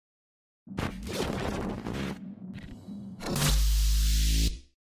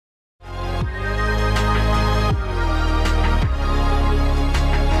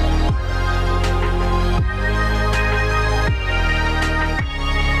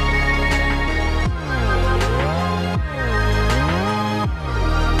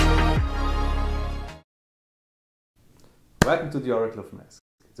Welcome to the Oracle of Mask.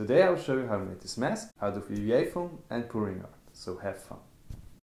 Today I will show you how to make this mask out of EVA foam and pouring art, so have fun.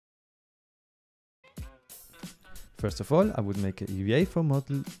 First of all, I would make an EVA foam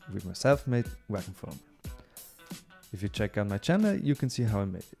model with my self-made vacuum foam. If you check out my channel, you can see how I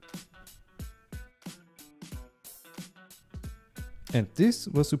made it. And this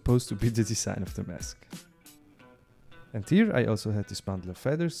was supposed to be the design of the mask. And here I also had this bundle of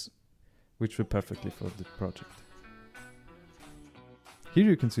feathers, which were perfectly for the project. Here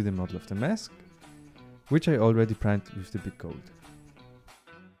you can see the model of the mask, which I already primed with the big gold.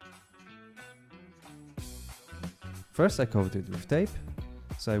 First I covered it with tape,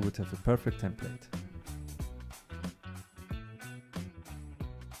 so I would have a perfect template.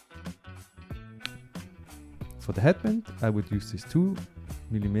 For the headband I would use this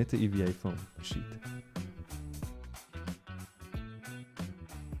 2mm EVA foam sheet.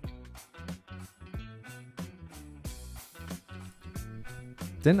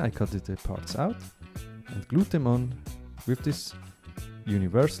 Then I cut the parts out and glued them on with this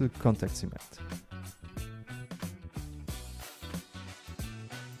universal contact cement.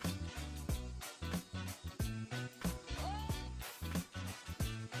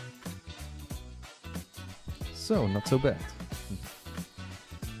 So, not so bad.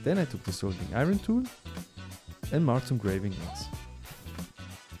 Then I took the soldering iron tool and marked some graving ends.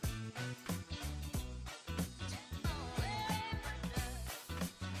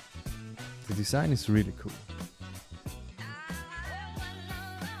 The design is really cool.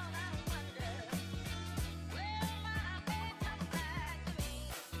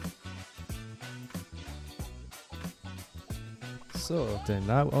 So then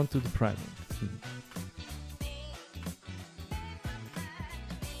now on to the priming.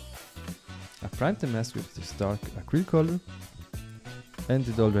 I primed the mask with this dark acrylic color and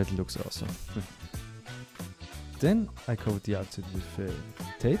it already looks awesome. Then I covered the outside with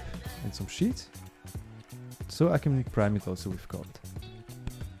tape and some sheets, so I can prime it also with gold.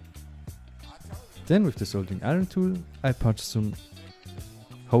 Then with the soldering iron tool I punched some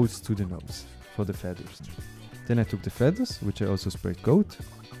holes to the nose for the feathers. Then I took the feathers, which I also sprayed gold,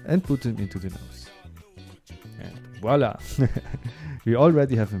 and put them into the nose. And voila! We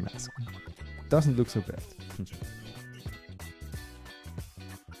already have a mask. Doesn't look so bad.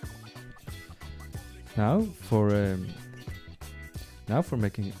 Now for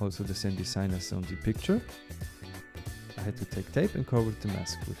making also the same design as on the picture, I had to take tape and cover the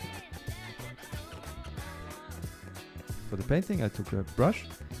mask with it. For the painting I took a brush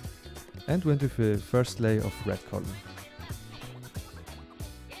and went with a first layer of red color.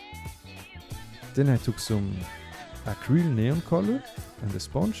 Then I took some acrylic neon color and a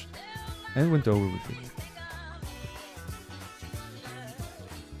sponge and went over with it.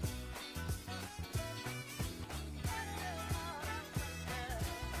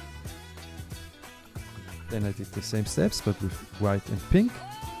 Then I did the same steps but with white and pink,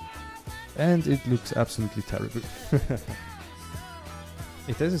 and it looks absolutely terrible.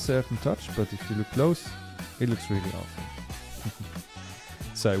 It has a certain touch, but if you look close, it looks really awful.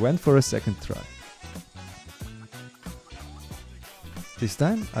 So I went for a second try. This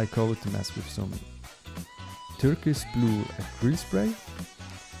time I covered the mask with some turquoise blue acrylic spray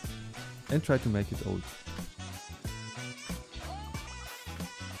and tried to make it old.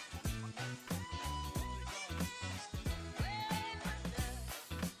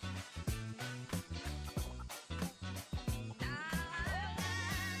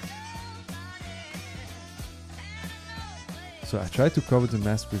 So I tried to cover the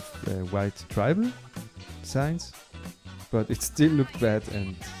mask with white tribal signs, but it still looked bad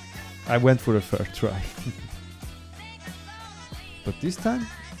and I went for a third try. But this time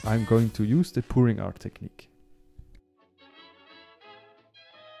I'm going to use the pouring art technique.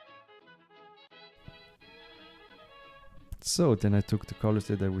 So then I took the colors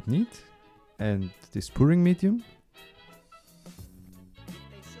that I would need and this pouring medium.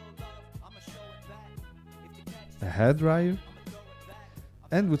 A hairdryer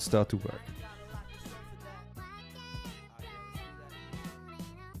and would start to work.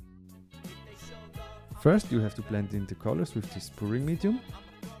 First you have to blend in the colors with this pouring medium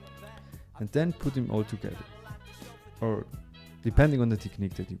and then put them all together, or depending on the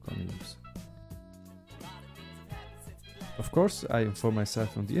technique that you're gonna use. Of course I inform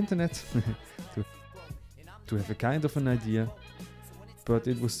myself on the internet to have a kind of an idea, but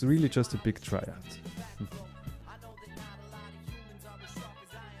it was really just a big tryout.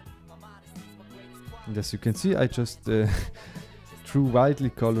 And as you can see, I just threw widely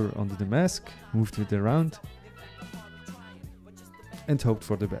color onto the mask, moved it around and hoped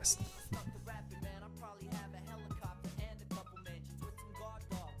for the best.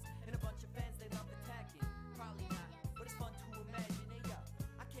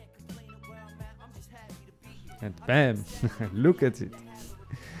 And bam, look at it.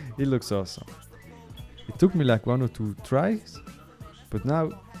 It looks awesome. It took me like 1 or 2 tries, but now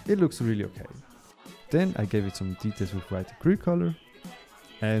it looks really okay. Then I gave it some details with white acrylic color,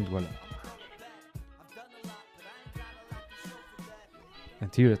 and voila.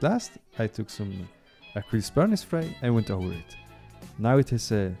 And here at last, I took some acrylic burnish spray and went over it. Now it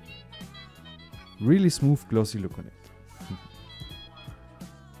has a really smooth glossy look on it.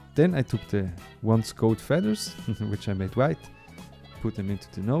 Then I took the once gold feathers, which I made white, put them into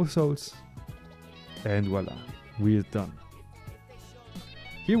the nose holes, and voila, we're done.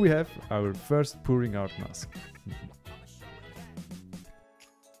 Here we have our first pouring art mask.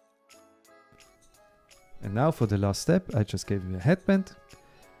 And now for the last step, I just gave it a headband,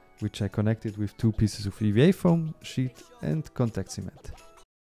 which I connected with 2 pieces of EVA foam sheet and contact cement.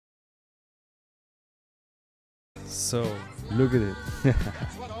 So, look at it.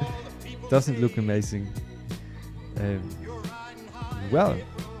 Doesn't it look amazing? Well,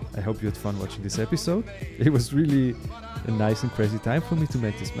 I hope you had fun watching this episode. It was really a nice and crazy time for me to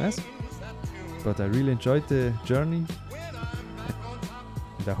make this mask, but I really enjoyed the journey,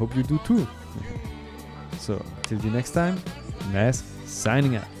 and I hope you do too. So, till the next time, Mask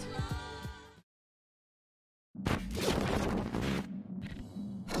signing out.